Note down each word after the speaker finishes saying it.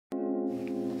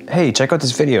Hey, check out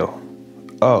this video.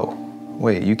 Oh,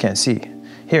 wait, you can't see.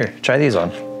 Here, try these on.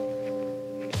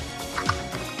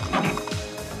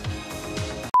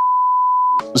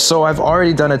 So I've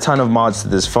already done a ton of mods to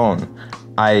this phone.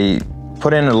 I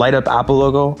put in a light up Apple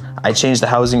logo, I changed the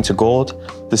housing to gold,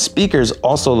 the speakers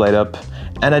also light up,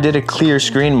 and I did a clear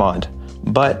screen mod.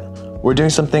 But we're doing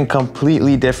something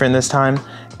completely different this time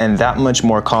and that much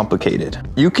more complicated.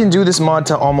 You can do this mod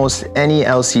to almost any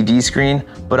LCD screen,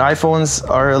 but iPhones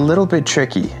are a little bit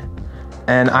tricky.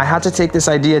 And I had to take this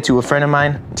idea to a friend of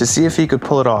mine to see if he could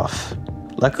pull it off.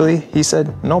 Luckily, he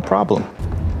said, no problem.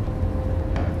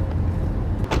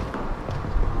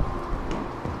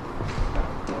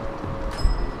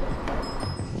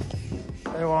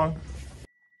 Hey, Wong.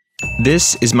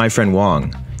 This is my friend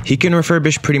Wong. He can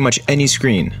refurbish pretty much any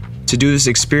screen. To do this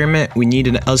experiment, we need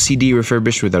an LCD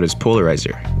refurbished without its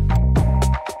polarizer.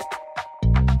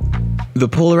 The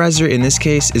polarizer in this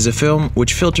case is a film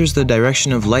which filters the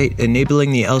direction of light,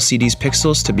 enabling the LCD's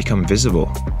pixels to become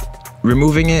visible.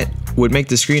 Removing it would make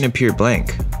the screen appear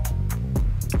blank.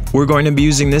 We're going to be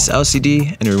using this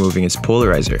LCD and removing its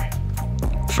polarizer.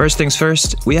 First things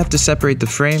first, we have to separate the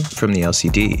frame from the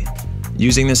LCD.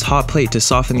 Using this hot plate to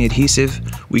soften the adhesive,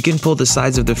 we can pull the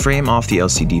sides of the frame off the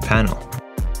LCD panel.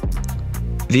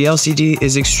 The LCD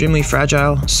is extremely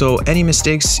fragile, so any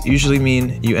mistakes usually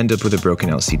mean you end up with a broken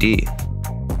LCD.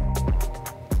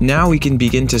 Now we can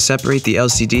begin to separate the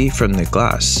LCD from the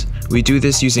glass. We do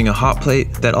this using a hot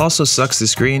plate that also sucks the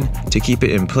screen to keep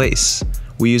it in place.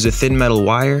 We use a thin metal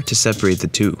wire to separate the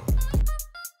two.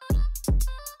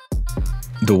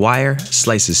 The wire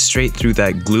slices straight through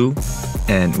that glue,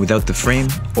 and without the frame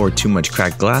or too much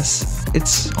cracked glass,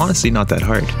 it's honestly not that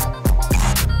hard.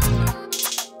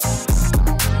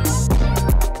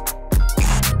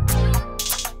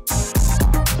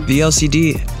 The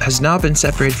LCD has now been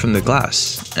separated from the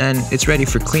glass, and it's ready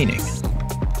for cleaning.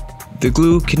 The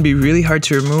glue can be really hard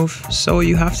to remove, so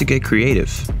you have to get creative.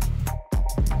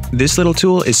 This little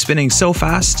tool is spinning so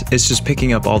fast, it's just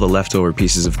picking up all the leftover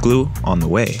pieces of glue on the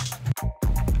way.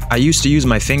 I used to use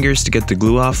my fingers to get the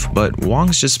glue off, but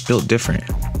Wong's just built different.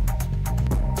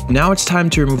 Now it's time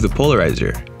to remove the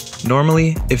polarizer.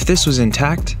 Normally, if this was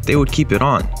intact, they would keep it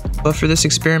on, but for this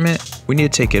experiment, we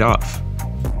need to take it off.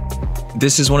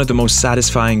 This is one of the most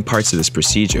satisfying parts of this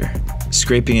procedure.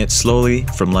 Scraping it slowly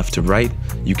from left to right,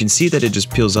 you can see that it just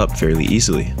peels up fairly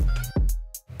easily.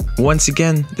 Once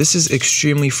again, this is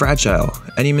extremely fragile.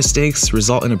 Any mistakes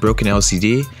result in a broken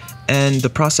LCD, and the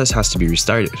process has to be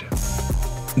restarted.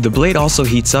 The blade also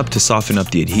heats up to soften up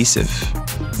the adhesive.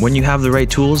 When you have the right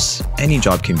tools, any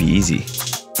job can be easy.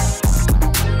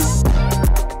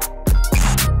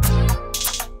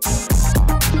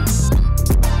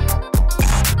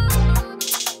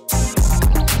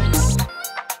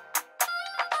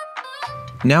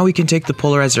 Now we can take the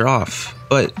polarizer off,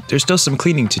 but there's still some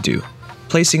cleaning to do.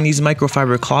 Placing these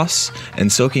microfiber cloths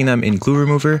and soaking them in glue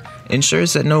remover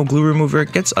ensures that no glue remover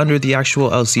gets under the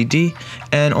actual LCD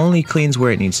and only cleans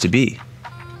where it needs to be.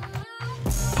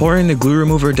 Pouring the glue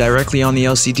remover directly on the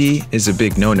LCD is a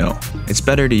big no-no. It's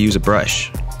better to use a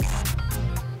brush.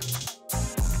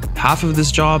 Half of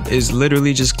this job is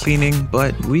literally just cleaning,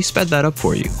 but we sped that up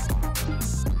for you.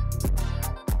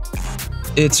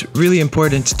 It's really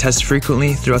important to test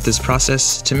frequently throughout this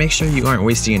process to make sure you aren't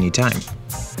wasting any time.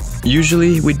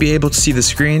 Usually we'd be able to see the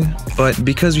screen, but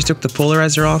because we took the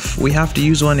polarizer off, we have to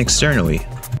use one externally.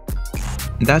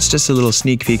 That's just a little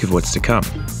sneak peek of what's to come.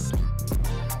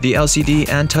 The LCD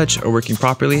and touch are working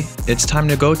properly, it's time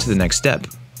to go to the next step.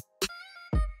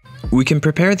 We can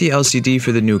prepare the LCD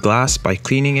for the new glass by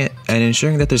cleaning it and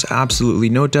ensuring that there's absolutely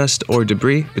no dust or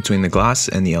debris between the glass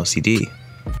and the LCD.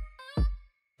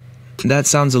 That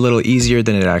sounds a little easier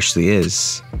than it actually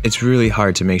is. It's really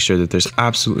hard to make sure that there's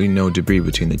absolutely no debris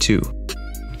between the two.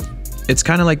 It's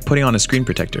kind of like putting on a screen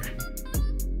protector.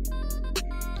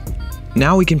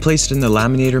 Now we can place it in the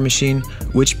laminator machine,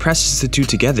 which presses the two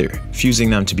together, fusing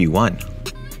them to be one.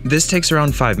 This takes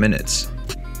around 5 minutes.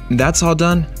 That's all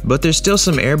done, but there's still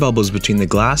some air bubbles between the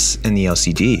glass and the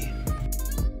LCD.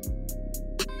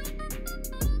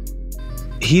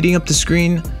 Heating up the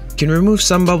screen can remove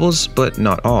some bubbles, but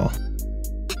not all.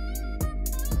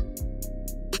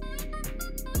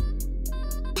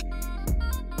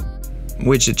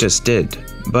 Which it just did,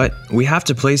 but we have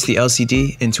to place the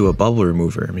LCD into a bubble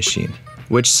remover machine,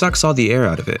 which sucks all the air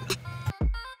out of it.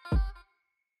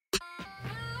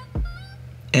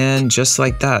 And just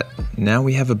like that, now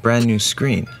we have a brand new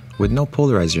screen with no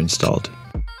polarizer installed.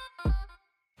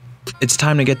 It's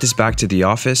time to get this back to the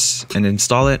office and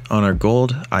install it on our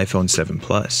gold iPhone 7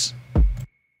 Plus.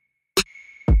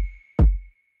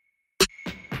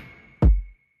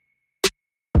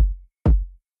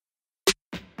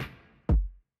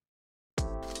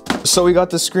 So we got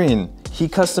the screen. He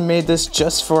custom made this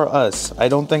just for us. I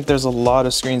don't think there's a lot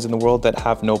of screens in the world that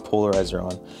have no polarizer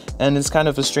on. And it's kind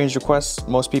of a strange request.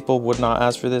 Most people would not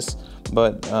ask for this,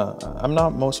 but I'm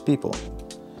not most people.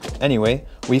 Anyway,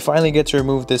 we finally get to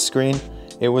remove this screen.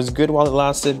 It was good while it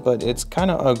lasted, but it's kind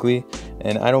of ugly,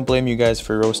 and I don't blame you guys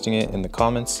for roasting it in the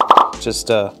comments. Just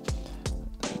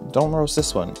don't roast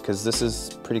this one, because this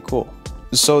is pretty cool.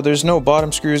 So there's no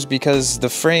bottom screws because the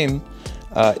frame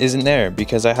isn't there,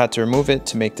 because I had to remove it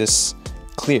to make this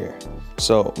clear.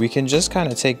 So we can just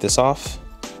kind of take this off.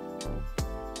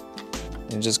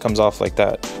 It just comes off like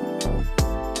that.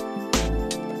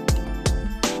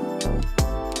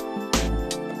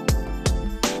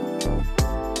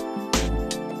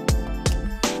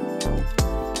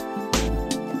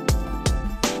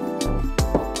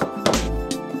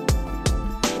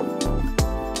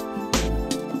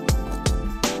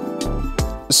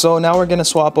 So now we're gonna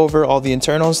swap over all the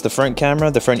internals, the front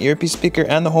camera, the front earpiece speaker,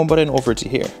 and the home button over to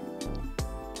here.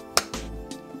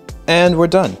 And we're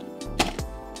done.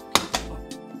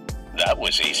 That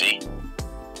was easy.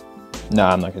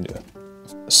 Nah, I'm not gonna do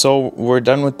it. So we're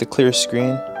done with the clear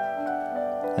screen,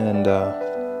 and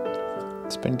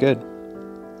it's been good.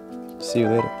 See you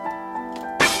later.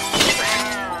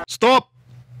 Stop!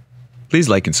 Please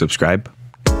like and subscribe.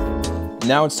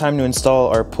 Now it's time to install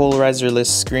our polarizer-less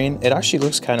screen. It actually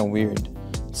looks kind of weird.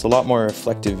 It's a lot more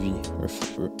reflective-y.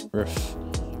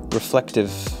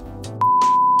 Reflective.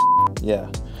 Yeah,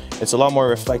 it's a lot more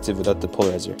reflective without the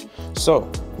polarizer. So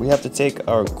we have to take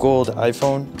our gold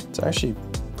iPhone. It's actually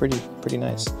pretty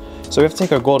nice. So we have to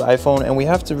take our gold iPhone and we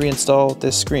have to reinstall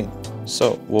this screen.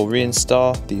 So we'll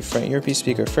reinstall the front earpiece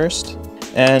speaker first,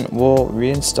 and we'll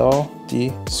reinstall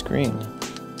the screen.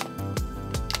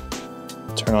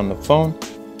 Turn on the phone,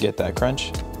 get that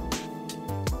crunch.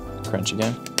 Crunch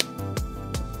again.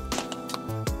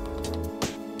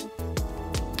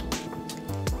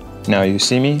 Now you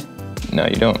see me, now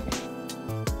you don't.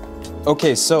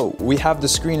 Okay, so we have the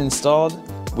screen installed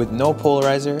with no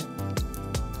polarizer,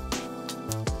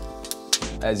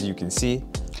 as you can see,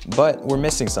 but we're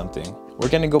missing something. We're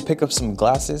gonna go pick up some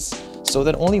glasses so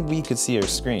that only we could see our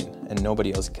screen and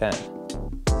nobody else can.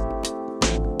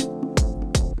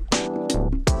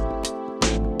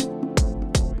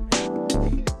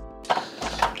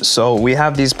 So we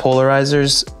have these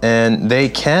polarizers and they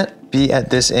can't be at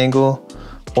this angle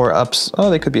or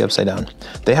they could be upside down.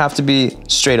 They have to be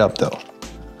straight up though.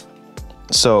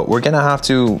 So we're gonna have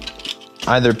to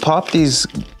either pop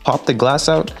the glass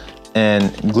out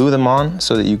and glue them on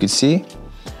so that you could see,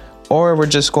 or we're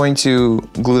just going to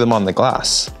glue them on the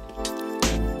glass.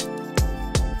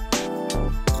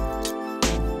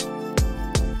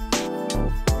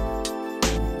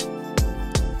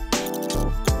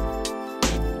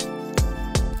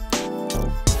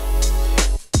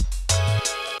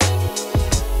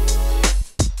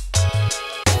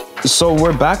 So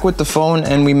we're back with the phone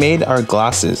and we made our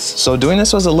glasses. So doing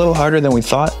this was a little harder than we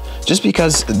thought, just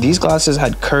because these glasses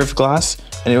had curved glass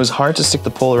and it was hard to stick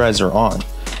the polarizer on.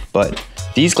 But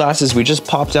these glasses, we just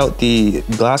popped out the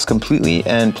glass completely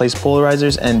and placed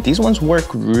polarizers, and these ones work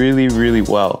really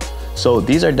well. So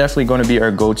these are definitely going to be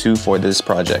our go-to for this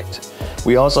project.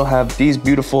 We also have these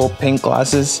beautiful pink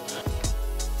glasses.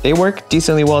 They work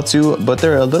decently well too, but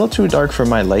they're a little too dark for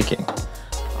my liking.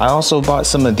 I also bought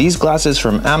some of these glasses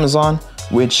from Amazon,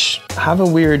 which have a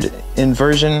weird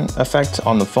inversion effect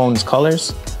on the phone's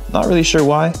colors. Not really sure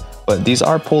why, but these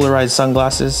are polarized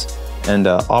sunglasses, and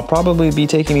I'll probably be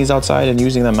taking these outside and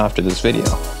using them after this video.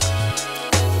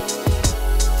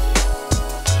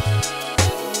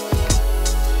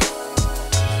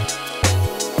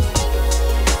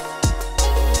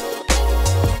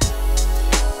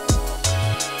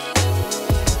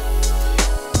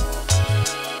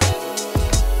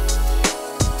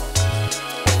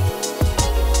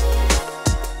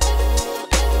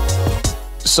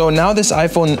 So now this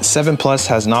iPhone 7 Plus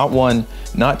has not 1,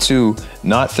 not 2,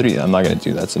 not 3, I'm not gonna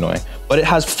do that, that's annoying, but it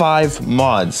has 5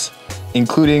 mods,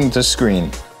 including the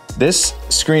screen. This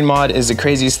screen mod is the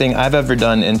craziest thing I've ever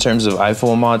done in terms of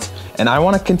iPhone mods, and I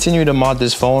wanna continue to mod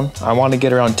this phone. I wanna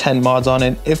get around 10 mods on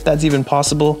it, if that's even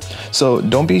possible. So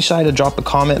don't be shy to drop a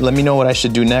comment, let me know what I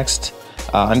should do next.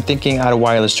 I'm thinking add a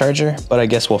wireless charger, but I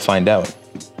guess we'll find out.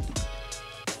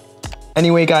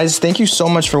 Anyway guys, thank you so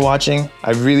much for watching.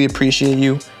 I really appreciate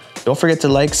you. Don't forget to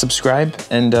like, subscribe,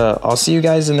 and I'll see you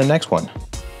guys in the next one.